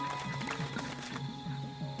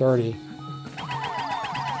 30.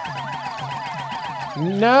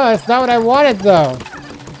 No, that's not what I wanted, though.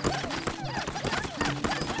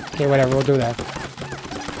 Okay, whatever, we'll do that.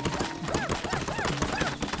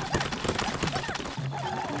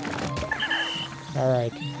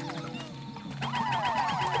 Alright.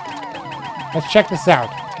 Let's check this out.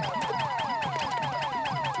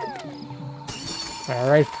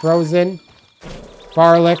 Alright, Frozen.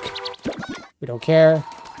 Farlick. We don't care.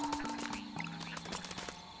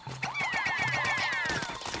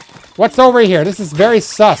 What's over here? This is very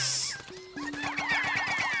sus.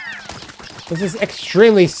 This is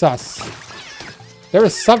extremely sus. There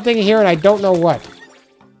is something here and I don't know what.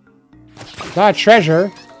 It's not a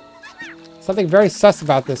treasure. Something very sus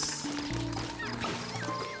about this.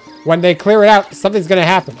 When they clear it out, something's gonna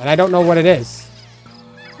happen, and I don't know what it is.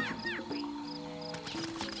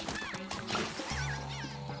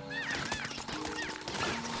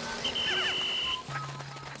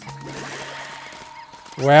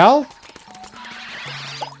 Well,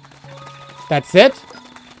 that's it?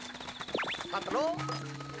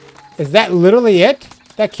 Is that literally it?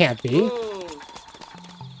 That can't be.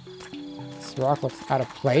 This rock looks out of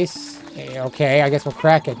place. Okay, I guess we'll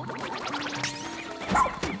crack it.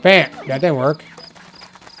 Bam! That didn't work.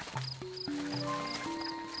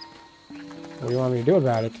 What do you want me to do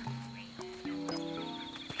about it?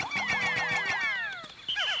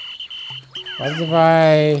 What if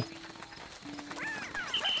I...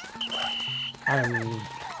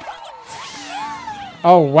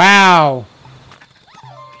 Oh, wow!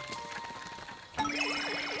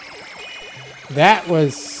 That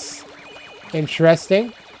was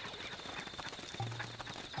interesting.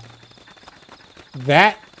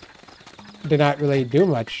 That did not really do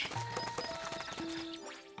much.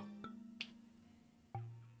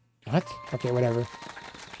 What? Okay, whatever.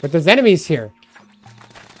 But there's enemies here.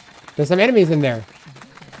 There's some enemies in there.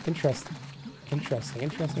 Interesting. Interesting,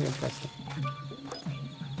 interesting, interesting.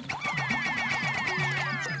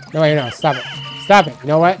 No, wait, no. Stop it. Stop it. You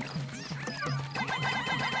know what?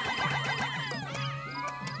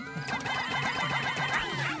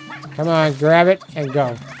 Come on, grab it and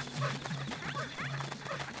go.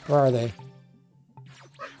 Where are they?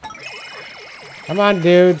 Come on,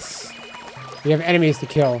 dudes. We have enemies to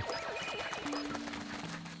kill.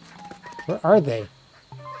 Where are they?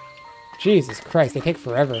 Jesus Christ, they take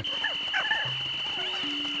forever.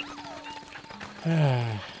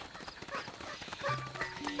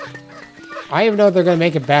 I even know if they're going to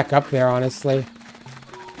make it back up there, honestly.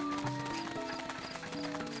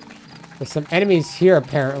 There's some enemies here,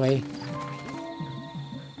 apparently.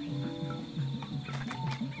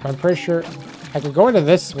 I'm pretty sure I could go into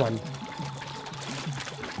this one.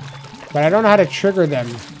 But I don't know how to trigger them.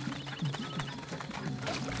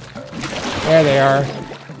 There they are.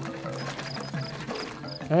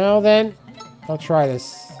 Well then, I'll try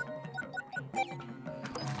this.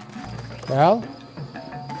 Well?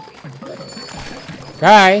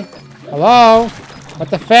 Guy? Hello? What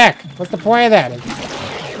the feck? What's the point of that?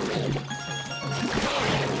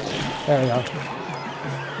 There we go.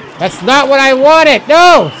 That's not what I wanted!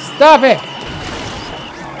 No! Stop it!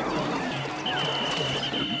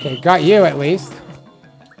 Okay, got you at least.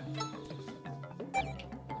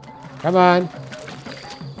 Come on.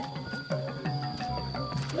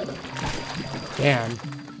 Damn.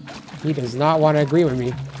 He does not want to agree with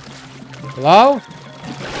me. Hello?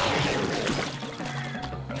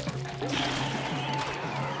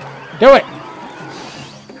 Do it!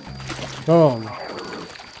 Boom.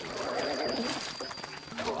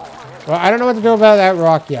 Well, I don't know what to do about that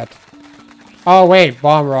rock yet. Oh, wait.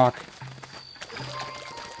 Bomb rock.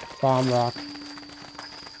 Bomb rock.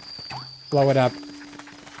 Blow it up.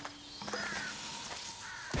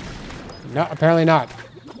 No, apparently not.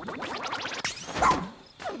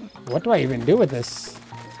 What do I even do with this?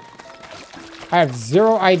 I have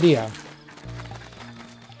zero idea.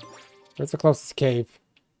 Where's the closest cave?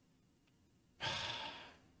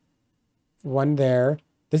 One there.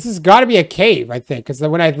 This has got to be a cave, I think. Because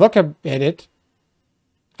when I look at it,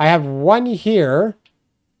 I have one here.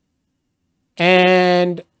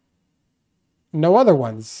 And no other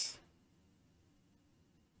ones.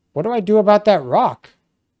 What do I do about that rock?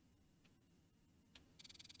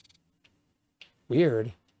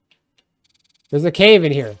 Weird. There's a cave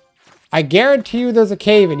in here. I guarantee you there's a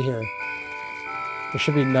cave in here. There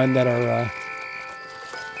should be none that are,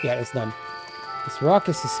 yeah, there's none. This rock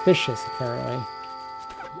is suspicious, apparently.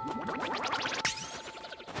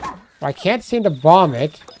 I can't seem to bomb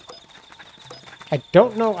it. I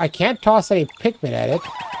don't know. I can't toss any Pikmin at it.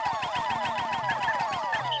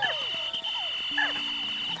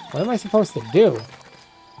 What am I supposed to do?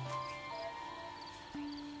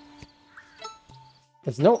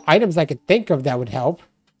 There's no items I could think of that would help.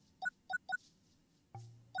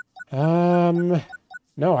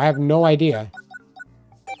 No, I have no idea.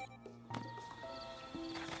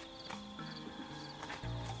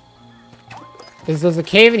 There's a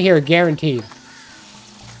cave in here, guaranteed.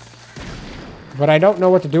 But I don't know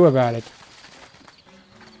what to do about it.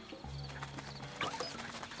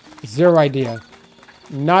 Zero idea.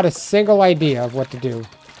 Not a single idea of what to do.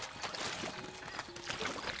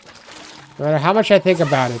 No matter how much I think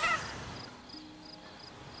about it.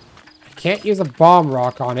 I can't use a bomb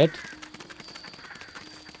rock on it.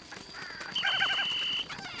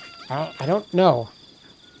 I don't know.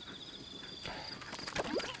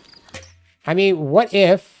 I mean, what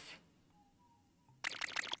if...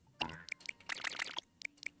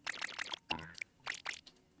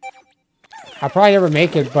 I'll probably never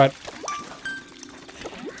make it, but...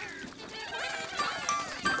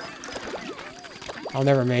 I'll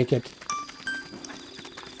never make it.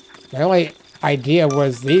 My only idea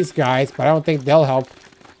was these guys, but I don't think they'll help.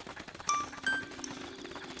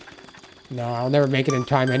 No, I'll never make it in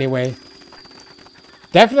time anyway.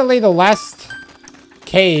 Definitely the last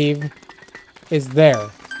cave is there.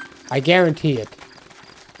 I guarantee it.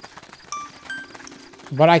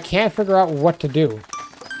 But I can't figure out what to do.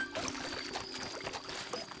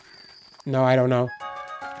 No, I don't know.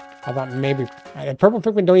 I thought maybe... Purple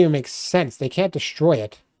Pikmin don't even make sense. They can't destroy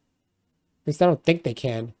it. At least I don't think they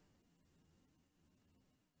can.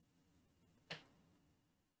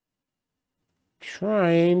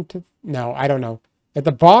 Trying to... No, I don't know. If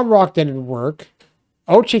the bomb rock didn't work,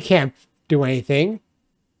 Ochi can't do anything.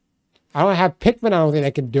 I don't have Pikmin, I don't think they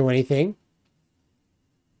can do anything.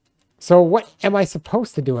 So what am I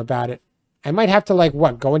supposed to do about it? I might have to, like,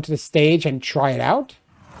 what? Go into the stage and try it out?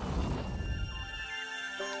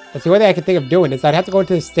 That's the only thing I can think of doing is I'd have to go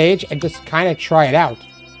into the stage and just kind of try it out.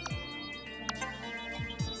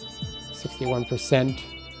 61%.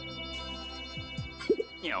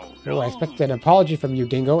 Oh, I expect an apology from you,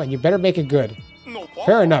 Dingo, and you better make it good.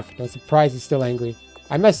 Fair enough. No surprise he's still angry.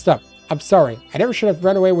 I messed up. I'm sorry. I never should have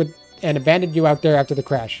run away with and abandoned you out there after the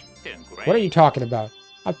crash. What are you talking about?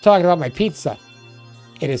 I'm talking about my pizza.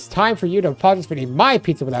 It is time for you to apologize for eating my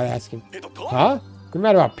pizza without asking. Huh? You're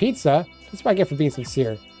mad about pizza? That's what I get for being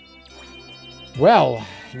sincere. Well,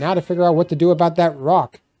 now to figure out what to do about that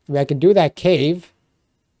rock. I mean, I can do that cave.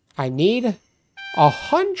 I need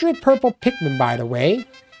 100 purple Pikmin, by the way.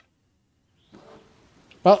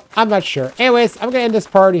 Well, I'm not sure. Anyways, I'm going to end this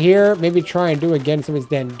part here. Maybe try and do again some of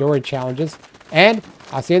these Dandori challenges. And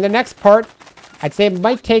I'll see you in the next part. I'd say it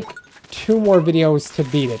might take 2 more videos to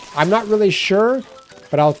beat it. I'm not really sure,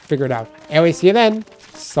 but I'll figure it out. Anyway, see you then.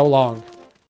 So long.